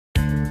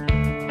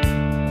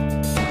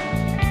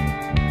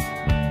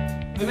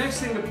The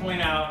next thing to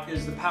point out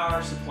is the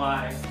power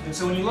supply. And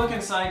so when you look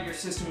inside your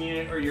system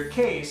unit or your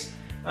case,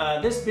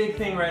 this big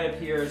thing right up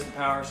here is the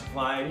power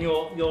supply, and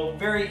you'll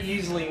very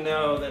easily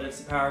know that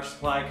it's the power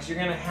supply because you're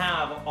going to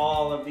have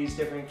all of these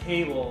different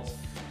cables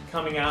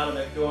coming out of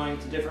it, going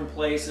to different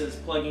places,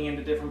 plugging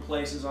into different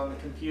places on the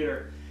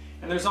computer.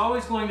 And there's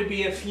always going to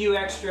be a few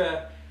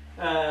extra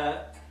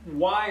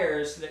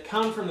wires that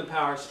come from the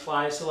power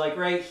supply. So like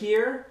right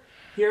here,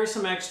 here are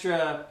some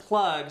extra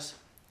plugs,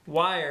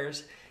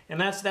 wires, and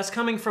that's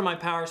coming from my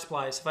power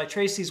supply. So if I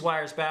trace these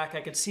wires back,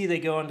 I could see they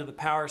go into the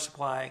power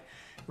supply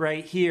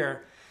right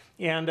here.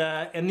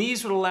 And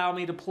these would allow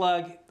me to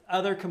plug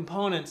other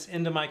components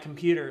into my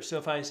computer. So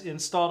if I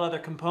installed other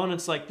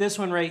components like this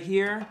one right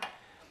here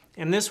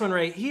and this one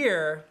right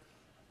here,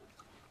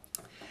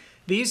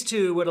 these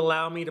two would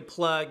allow me to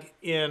plug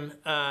in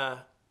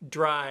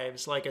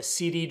drives, like a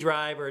CD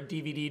drive or a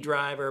DVD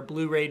drive or a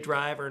Blu-ray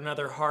drive or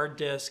another hard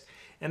disk,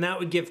 and that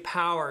would give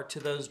power to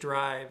those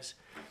drives.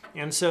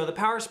 And so the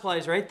power supply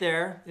is right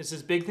there. It's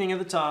this big thing at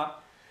the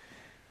top.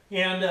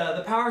 And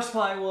the power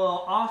supply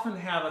will often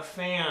have a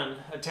fan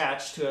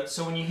attached to it.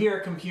 So when you hear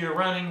a computer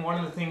running,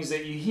 one of the things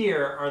that you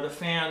hear are the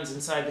fans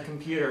inside the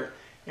computer.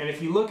 And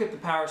if you look at the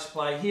power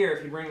supply here,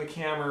 if you bring the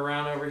camera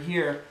around over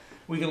here,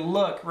 we can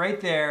look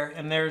right there,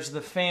 and there's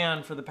the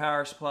fan for the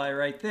power supply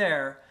right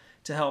there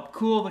to help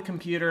cool the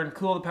computer and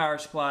cool the power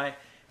supply.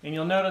 And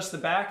you'll notice the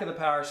back of the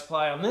power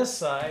supply on this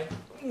side,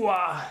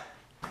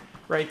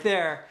 right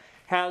there,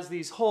 has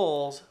these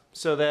holes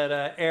so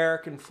that air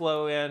can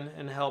flow in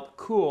and help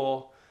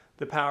cool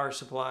the power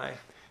supply.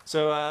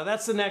 So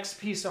that's the next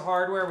piece of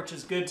hardware which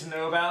is good to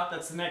know about.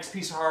 That's the next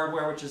piece of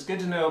hardware which is good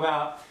to know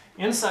about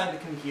inside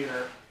the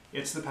computer.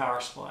 It's the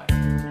power supply.